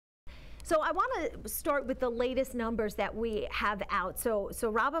So I want to start with the latest numbers that we have out. So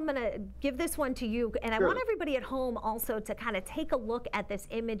Rob, I'm going to give this one to you, and I Sure. want everybody at home also to kind of take a look at this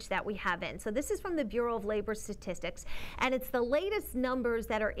image that we have in. So this is from the Bureau of Labor Statistics, and it's the latest numbers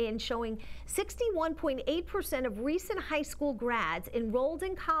that are in, showing 61.8% of recent high school grads enrolled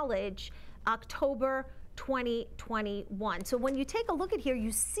in college October 2021. So when you take a look at here,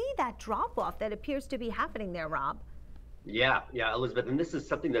 you see that drop off that appears to be happening there, Rob. Yeah, Elizabeth. And this is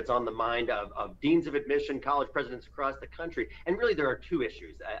something that's on the mind of deans of admission, college presidents across the country. And really, there are two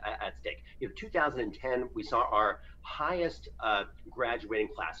issues at stake. 2010, we saw our highest graduating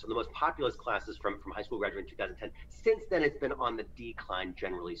class, so the most populous classes from high school graduating in 2010. Since then, it's been on the decline,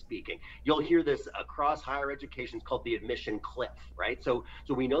 generally speaking. You'll hear this across higher education. It's called the admission cliff, right? So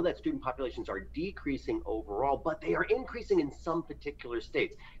we know that student populations are decreasing overall, but they are increasing in some particular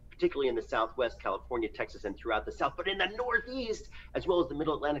states, particularly in the Southwest, California, Texas, and throughout the South. But in the Northeast, as well as the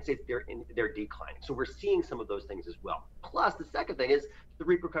Middle Atlantic states, they're declining. So we're seeing some of those things as well. Plus, the second thing is the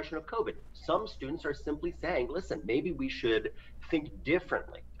repercussion of COVID. Some students are simply saying, listen, maybe we should think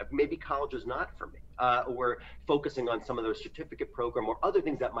differently. Maybe college is not for me. Or focusing on some of those certificate program or other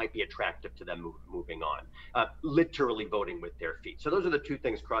things that might be attractive to them moving on. Literally voting with their feet. So those are the two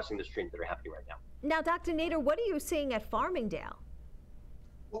things crossing the stream that are happening right now. Now, Dr. Nader, what are you seeing at Farmingdale?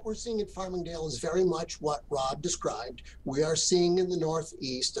 What we're seeing at Farmingdale is very much what Rob described. We are seeing in the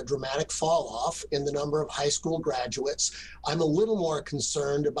Northeast a dramatic fall off in the number of high school graduates. I'm a little more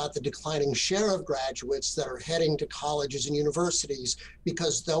concerned about the declining share of graduates that are heading to colleges and universities,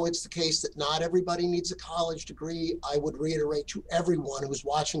 because though it's the case that not everybody needs a college degree, I would reiterate to everyone who's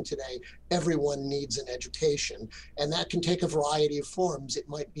watching today, everyone needs an education. And that can take a variety of forms. It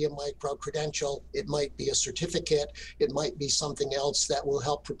might be a micro-credential, it might be a certificate, it might be something else that will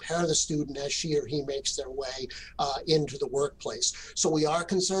help prepare the student as she or he makes their way into the workplace. So we are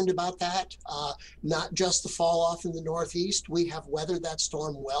concerned about that, not just the fall off in the Northeast. We have weathered that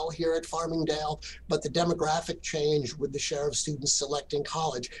storm well here at Farmingdale, but the demographic change with the share of students selecting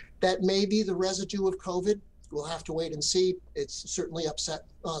college, that may be the residue of COVID. We'll have to wait and see. It's certainly upset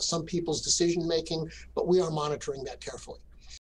some people's decision making, but we are monitoring that carefully.